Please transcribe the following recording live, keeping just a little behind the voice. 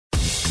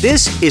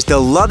This is the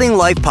Loving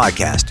Life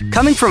Podcast,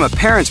 coming from a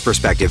parent's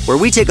perspective where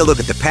we take a look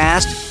at the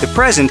past, the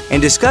present,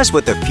 and discuss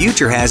what the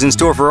future has in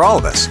store for all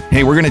of us.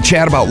 Hey, we're going to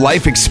chat about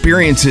life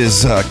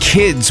experiences,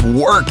 kids,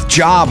 work,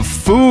 job,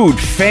 food,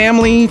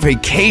 family,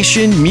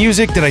 vacation,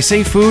 music. Did I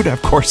say food?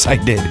 Of course I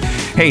did.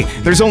 Hey,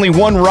 there's only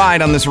one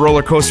ride on this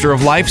roller coaster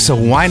of life, so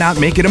why not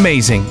make it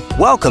amazing?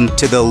 Welcome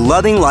to the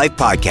Loving Life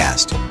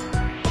Podcast.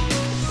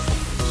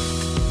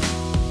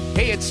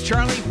 Hey, it's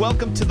Charlie.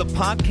 Welcome to the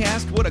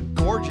podcast. What a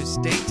gorgeous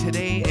day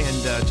today,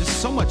 and just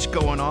so much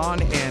going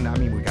on. And I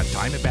mean, we got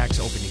Diamondbacks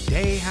opening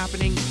day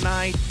happening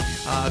tonight.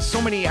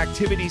 So many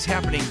activities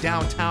happening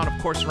downtown,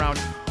 of course,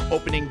 around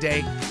opening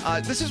day.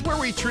 This is where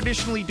we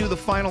traditionally do the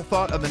final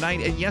thought of the night.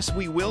 And yes,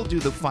 we will do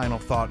the final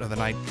thought of the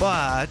night.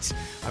 But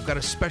I've got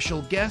a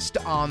special guest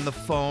on the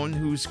phone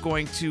who's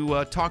going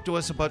to talk to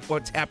us about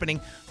what's happening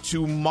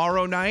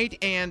tomorrow night,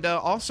 and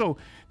also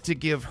to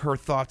give her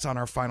thoughts on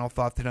our final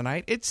thought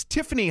tonight. It's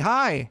Tiffany.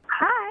 Hi.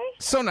 Hi.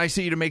 So nice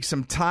of you to make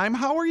some time.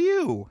 How are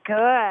you?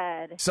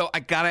 Good. So I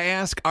gotta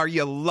ask, are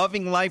you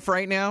loving life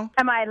right now?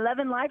 Am I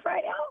loving life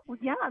right now? Well,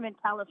 yeah, I'm in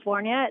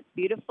California. It's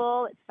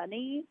beautiful. It's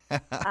sunny.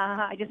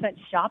 I just went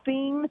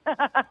shopping.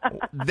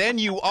 Then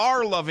you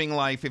are loving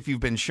life if you've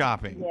been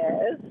shopping.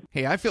 Yes.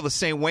 Hey, I feel the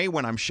same way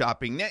when I'm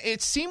shopping.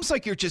 It seems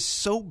like you're just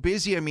so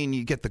busy. I mean,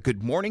 you get the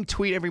good morning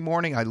tweet every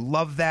morning. I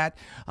love that.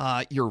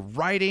 You're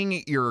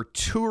writing, you're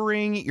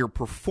touring, you're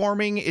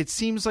performing. It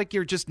seems like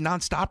you're just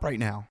nonstop right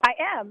now. I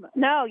am.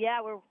 No,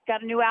 yeah, we've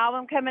got a new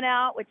album coming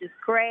out, which is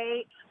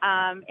great.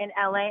 In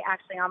LA,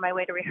 actually on my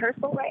way to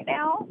rehearsal right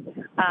now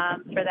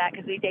for that,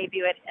 because we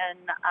debut it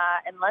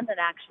in London,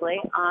 actually,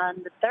 on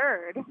the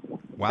 3rd.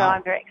 Wow. So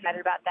I'm very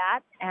excited about that.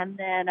 And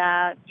then,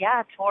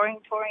 touring.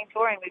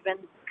 We've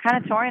been kind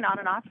of touring on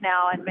and off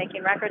now and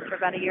making records for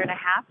about a year and a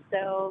half,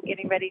 so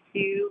getting ready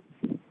to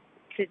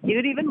do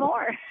it even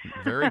more.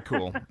 Very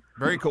cool.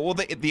 Very cool. Well,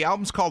 the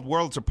album's called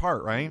Worlds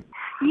Apart, right?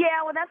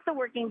 Yeah, well, that's the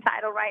working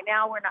title right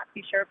now. We're not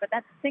too sure, but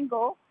that's a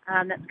single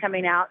that's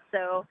coming out.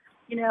 So,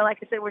 like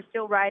I said, we're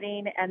still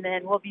writing, and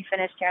then we'll be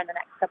finished here in the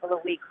next couple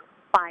of weeks,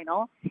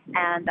 final,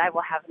 and I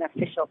will have an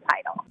official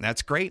title.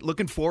 That's great.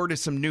 Looking forward to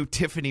some new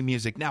Tiffany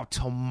music. Now,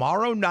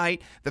 tomorrow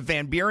night, the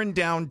Buren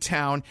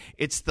Downtown,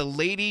 it's the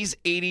ladies'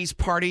 80s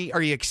party.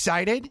 Are you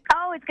excited?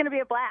 Oh, it's going to be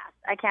a blast.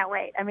 I can't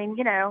wait. I mean,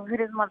 who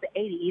doesn't love the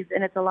 80s?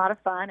 And it's a lot of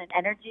fun and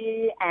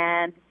energy,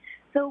 and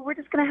so we're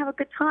just going to have a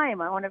good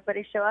time. I want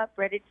everybody to show up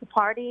ready to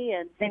party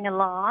and sing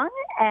along,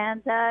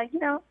 and,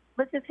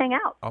 let's just hang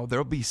out. Oh,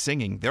 there'll be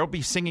singing. There'll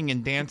be singing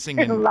and dancing.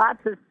 There's and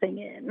lots of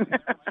singing.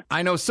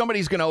 I know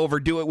somebody's going to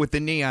overdo it with the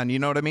neon. You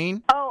know what I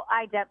mean? Oh,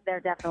 there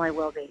definitely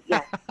will be.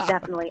 Yes,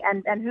 definitely.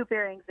 And hoop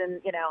earrings,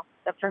 and,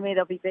 for me,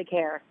 there'll be big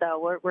hair.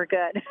 So we're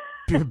good.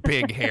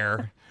 Big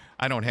hair.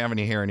 I don't have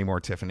any hair anymore,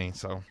 Tiffany,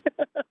 so...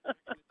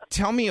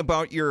 Tell me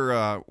about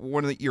your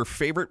one of your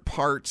favorite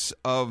parts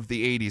of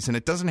the 80s. And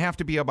it doesn't have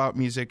to be about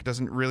music. It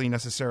doesn't really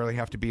necessarily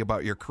have to be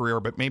about your career,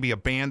 but maybe a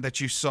band that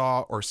you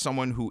saw or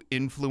someone who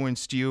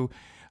influenced you.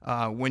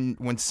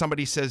 When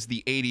somebody says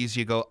the 80s,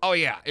 you go, oh,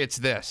 yeah, it's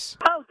this.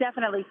 Oh,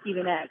 definitely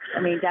Stevie Nicks.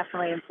 I mean,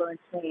 definitely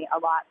influenced me a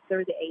lot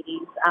through the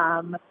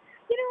 80s.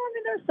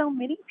 There's so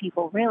many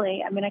people,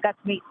 really. I mean, I got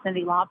to meet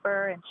Cyndi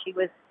Lauper, and she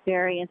was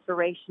very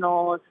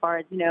inspirational as far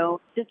as,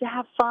 just to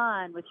have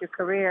fun with your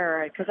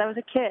career. Because I was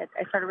a kid.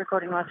 I started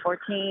recording when I was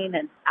 14,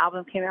 and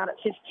album came out at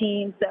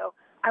 15. So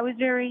I was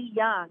very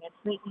young, and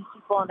to meet these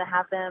people and to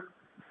have them,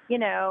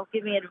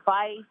 give me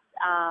advice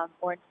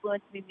or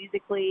influence me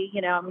musically.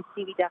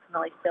 Stevie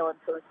definitely still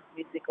influences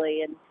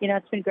musically. And,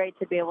 it's been great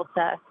to be able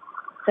to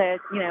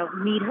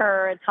meet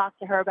her and talk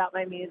to her about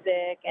my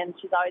music. And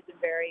she's always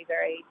been very,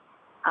 very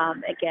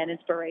again,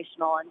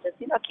 inspirational, and just,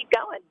 keep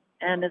going.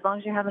 And as long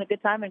as you're having a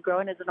good time and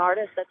growing as an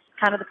artist, that's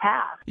kind of the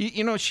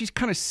path. She's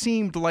kind of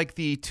seemed like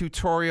the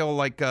tutorial,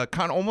 like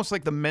kind of almost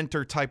like the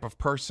mentor type of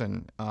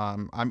person.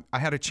 I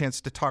had a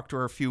chance to talk to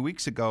her a few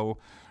weeks ago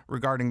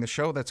regarding the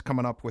show that's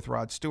coming up with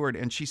Rod Stewart,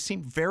 and she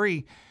seemed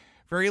very,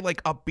 very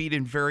like upbeat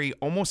and very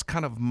almost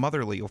kind of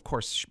motherly, of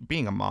course,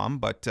 being a mom,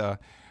 but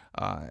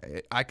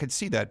I could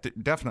see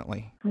that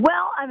definitely.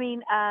 Well, I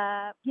mean,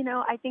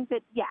 I think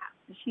that,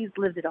 she's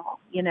lived it all,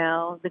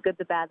 the good,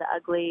 the bad, the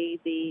ugly,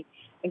 the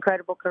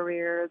incredible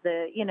career,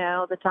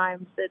 the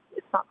times that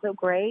it's not so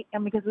great.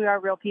 And because we are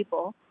real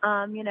people,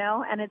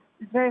 and it's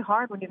very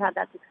hard when you've had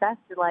that success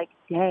to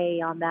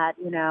stay on that,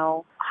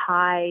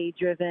 high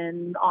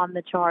driven on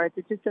the charts.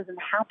 It just doesn't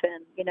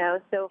happen,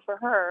 So for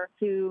her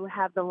to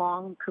have the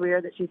long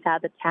career that she's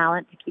had, the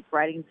talent to keep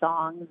writing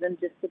songs and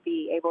just to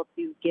be able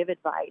to give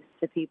advice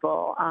to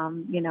people,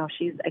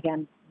 she's,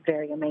 again,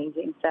 very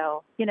amazing.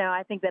 So,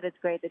 I think that it's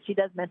great that she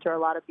does mentor a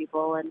lot of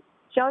people, and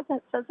she always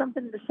has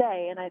something to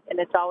say, and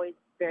it's always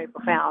very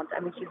profound. I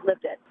mean, she's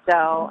lived it.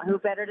 So who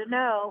better to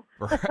know?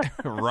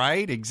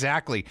 Right,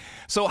 exactly.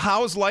 So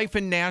how's life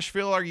in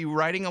Nashville? Are you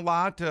writing a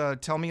lot?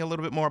 Tell me a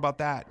little bit more about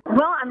that.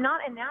 Well, I'm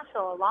not in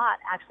Nashville a lot,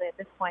 actually, at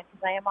this point,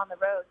 because I am on the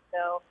road.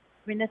 So,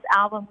 this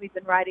album we've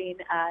been writing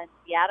in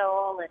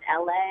Seattle and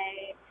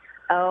L.A.,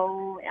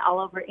 all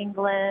over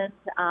England.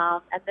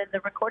 And then the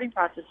recording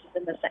process has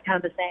been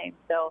kind of the same.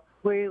 So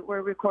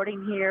we're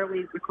recording here.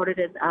 We recorded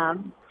in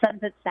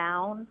Sunset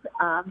Sound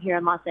here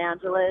in Los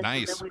Angeles.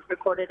 Nice. And then we've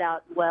recorded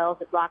out in Wells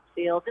at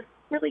Rockfield. Just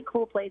really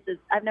cool places.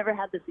 I've never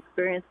had this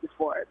experience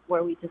before,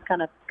 where we just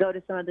kind of go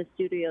to some of the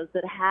studios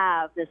that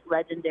have this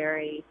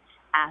legendary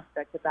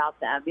aspect about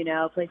them,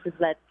 places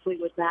that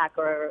Fleetwood Mac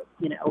or,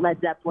 Led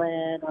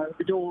Zeppelin or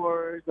The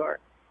Doors or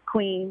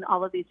Queen,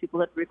 all of these people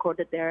have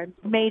recorded there.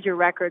 Major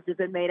records have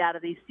been made out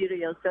of these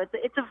studios. So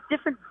it's a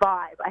different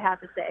vibe, I have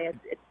to say.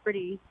 It's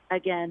pretty,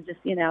 again, just,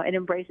 it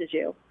embraces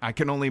you. I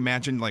can only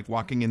imagine, like,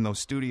 walking in those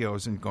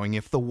studios and going,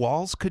 if the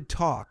walls could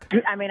talk.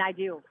 I mean, I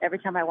do every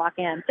time I walk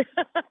in.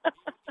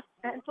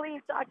 And please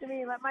talk to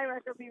me. Let my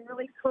record be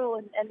really cool.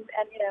 And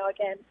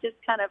again, just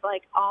kind of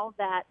like all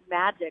that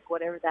magic,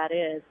 whatever that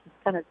is,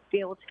 just kind of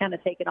be able to kind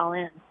of take it all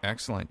in.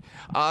 Excellent.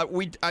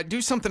 We do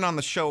something on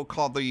the show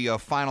called the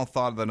Final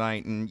Thought of the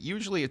Night. And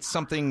usually it's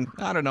something,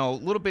 I don't know, a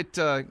little bit,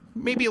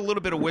 maybe a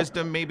little bit of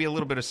wisdom, maybe a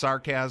little bit of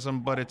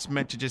sarcasm, but it's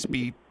meant to just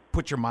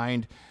put your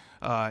mind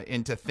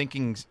into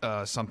thinking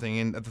something.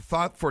 And the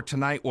thought for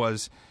tonight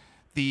was,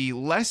 the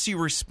less you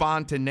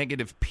respond to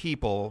negative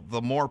people,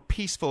 the more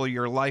peaceful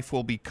your life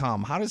will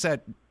become. How does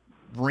that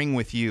ring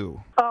with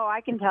you? Oh,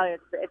 I can tell you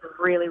it's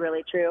really,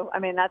 really true. I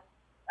mean, that's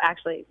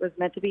actually was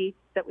meant to be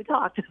that we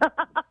talked.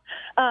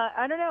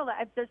 I don't know.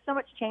 There's so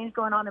much change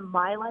going on in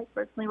my life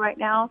personally right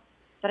now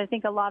that I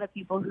think a lot of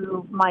people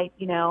who might,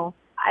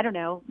 I don't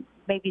know,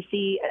 maybe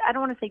see, I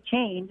don't want to say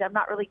change. I'm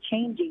not really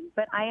changing,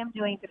 but I am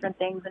doing different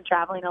things and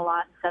traveling a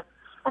lot and stuff.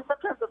 And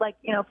sometimes,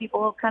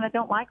 people kind of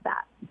don't like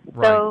that.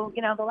 Right. So,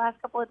 the last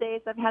couple of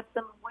days I've had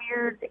some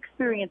weird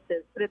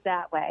experiences, put it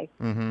that way,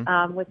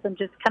 with some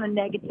just kind of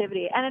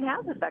negativity. And it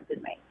has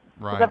affected me.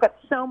 Right. Because I've got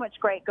so much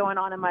great going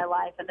on in my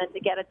life. And then to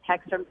get a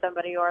text from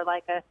somebody or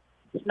like a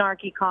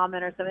snarky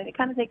comment or something, it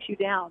kind of takes you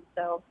down.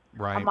 So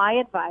my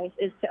advice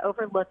is to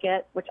overlook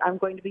it, which I'm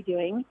going to be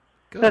doing.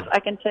 Because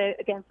I can say,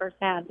 again,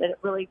 firsthand, that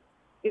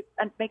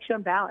it makes you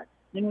unbalanced.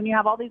 And when you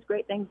have all these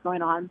great things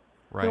going on,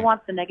 who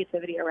wants the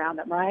negativity around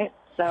them, right?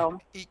 So,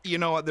 there's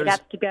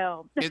got to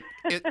go.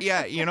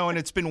 And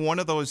it's been one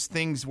of those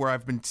things where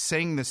I've been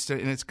saying this,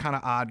 and it's kind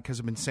of odd because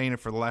I've been saying it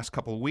for the last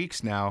couple of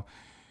weeks now,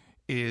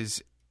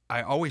 is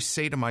I always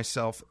say to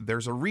myself,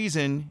 there's a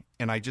reason,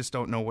 and I just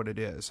don't know what it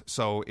is.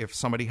 So if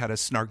somebody had a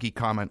snarky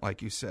comment,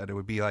 like you said, it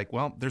would be like,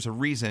 well, there's a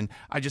reason.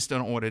 I just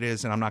don't know what it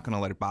is, and I'm not going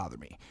to let it bother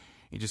me.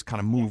 You just kind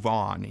of move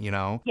on,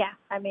 Yeah,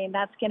 I mean,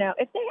 that's,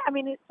 if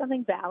it's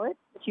something valid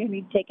that you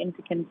need to take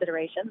into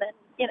consideration, then,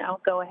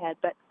 go ahead.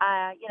 But,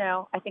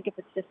 I think if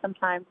it's just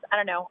sometimes, I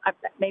don't know,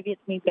 maybe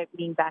it's me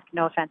being back,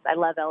 no offense. I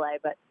love L.A.,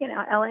 but,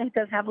 L.A.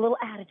 does have a little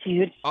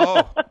attitude.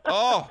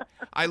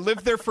 I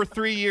lived there for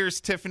 3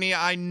 years, Tiffany.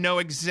 I know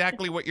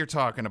exactly what you're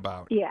talking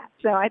about. Yeah,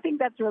 so I think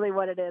that's really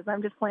what it is.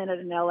 I'm just planted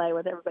in L.A.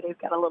 with everybody's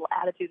got a little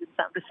attitude and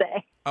something to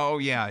say. Oh,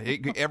 yeah.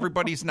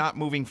 Everybody's not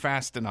moving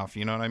fast enough,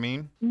 you know what I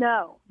mean?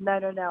 No.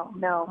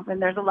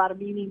 And there's a lot of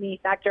me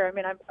factor. I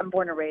mean, I'm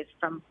born and raised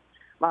from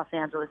Los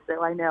Angeles,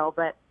 so I know,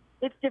 but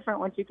it's different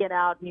once you get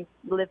out and you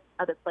live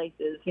other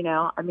places,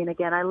 I mean,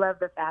 again, I love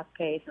the fast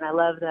pace and I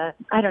love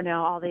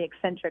all the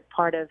eccentric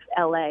part of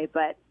LA,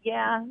 but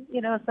yeah,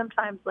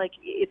 sometimes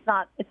it's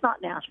not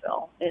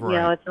Nashville. It's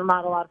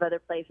not a lot of other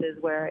places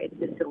where it's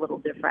just a little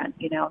different.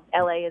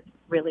 LA is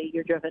really,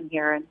 you're driven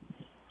here, and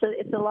so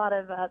it's a lot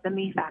of the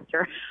me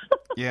factor.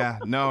 Yeah,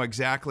 no,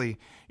 exactly.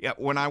 Yeah,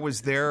 when I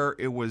was there,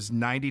 it was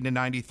 90 to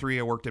 93.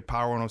 I worked at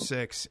Power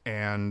 106,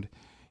 and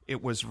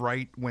it was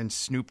right when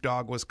Snoop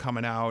Dogg was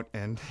coming out,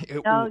 and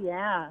it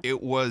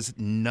was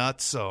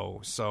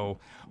nutso. So,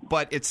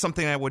 but it's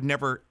something I would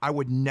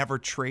never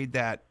trade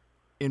that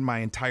in my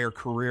entire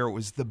career. It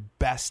was the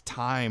best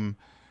time,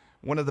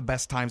 one of the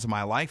best times of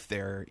my life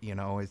there. It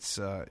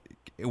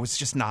was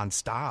just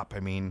nonstop.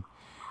 I mean,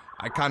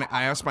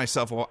 I asked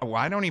myself, well,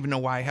 I don't even know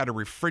why I had a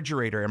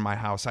refrigerator in my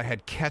house. I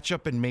had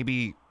ketchup and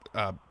maybe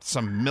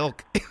some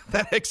milk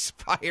that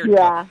expired.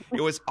 Yeah.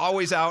 It was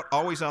always out,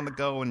 always on the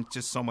go, and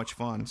just so much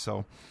fun.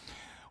 So,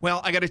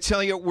 well, I got to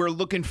tell you, we're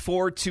looking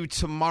forward to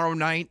tomorrow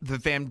night, the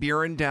Van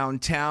Buren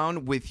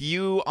Downtown, with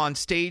you on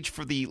stage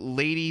for the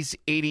Ladies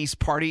 80s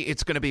Party.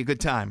 It's going to be a good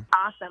time.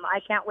 Awesome. I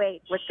can't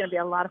wait. It's going to be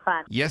a lot of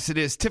fun. Yes, it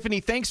is.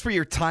 Tiffany, thanks for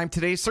your time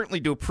today.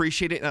 Certainly do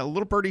appreciate it. And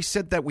Little Birdie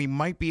said that we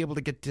might be able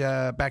to get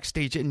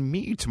backstage and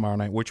meet you tomorrow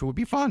night, which would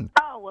be fun.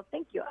 Oh, well,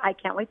 thank you. I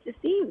can't wait to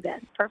see you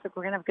then. Perfect.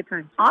 We're going to have a good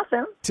time.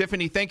 Awesome.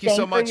 Tiffany, thank you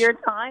so much. Thanks for your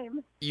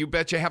time. You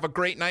betcha. Have a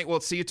great night. We'll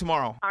see you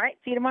tomorrow. All right.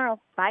 See you tomorrow.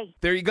 Bye.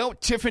 There you go.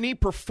 Tiffany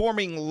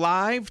performing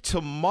live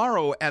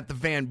tomorrow at the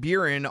Van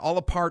Buren, all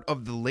a part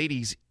of the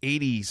Ladies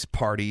 80s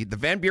Party. The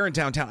Van Buren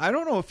Downtown. I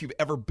don't know if you've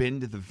ever been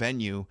to the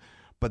venue,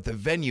 but the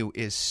venue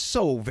is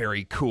so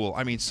very cool.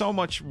 I mean, so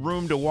much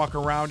room to walk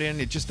around in.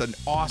 It's just an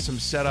awesome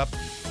setup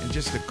and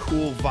just a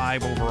cool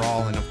vibe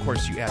overall. And, of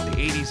course, you add the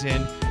 80s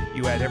in.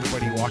 You had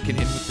everybody walking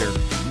in with their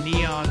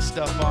neon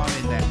stuff on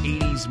in that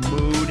 80s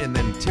mood. And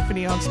then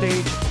Tiffany on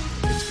stage.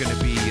 It's going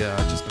to be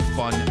just a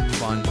fun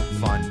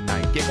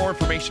night. Get more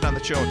information on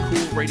the show at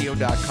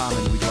coolradio.com,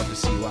 and we'd love to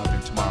see you out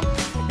there tomorrow.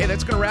 Hey,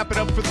 that's going to wrap it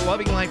up for the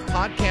Loving Life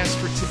podcast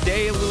for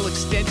today. A little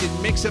extended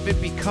mix of it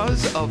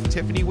because of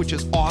Tiffany, which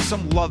is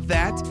awesome. Love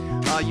that.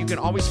 You can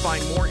always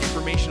find more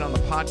information on the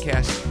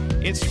podcast,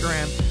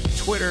 Instagram,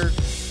 Twitter,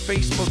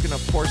 Facebook, and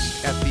of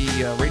course at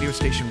the radio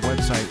station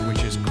website,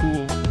 which is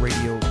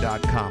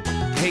coolradio.com.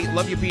 Hey,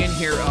 love you being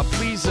here.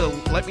 Please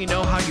let me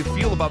know how you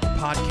feel about the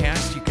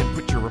podcast. You can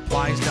put your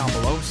replies down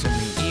below, send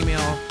me an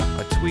email,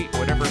 a tweet,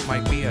 whatever it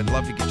might be. I'd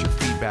love to get your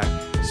feedback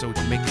so we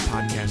can make the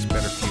podcast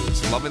better for you.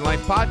 It's the Love and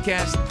Life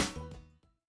Podcast.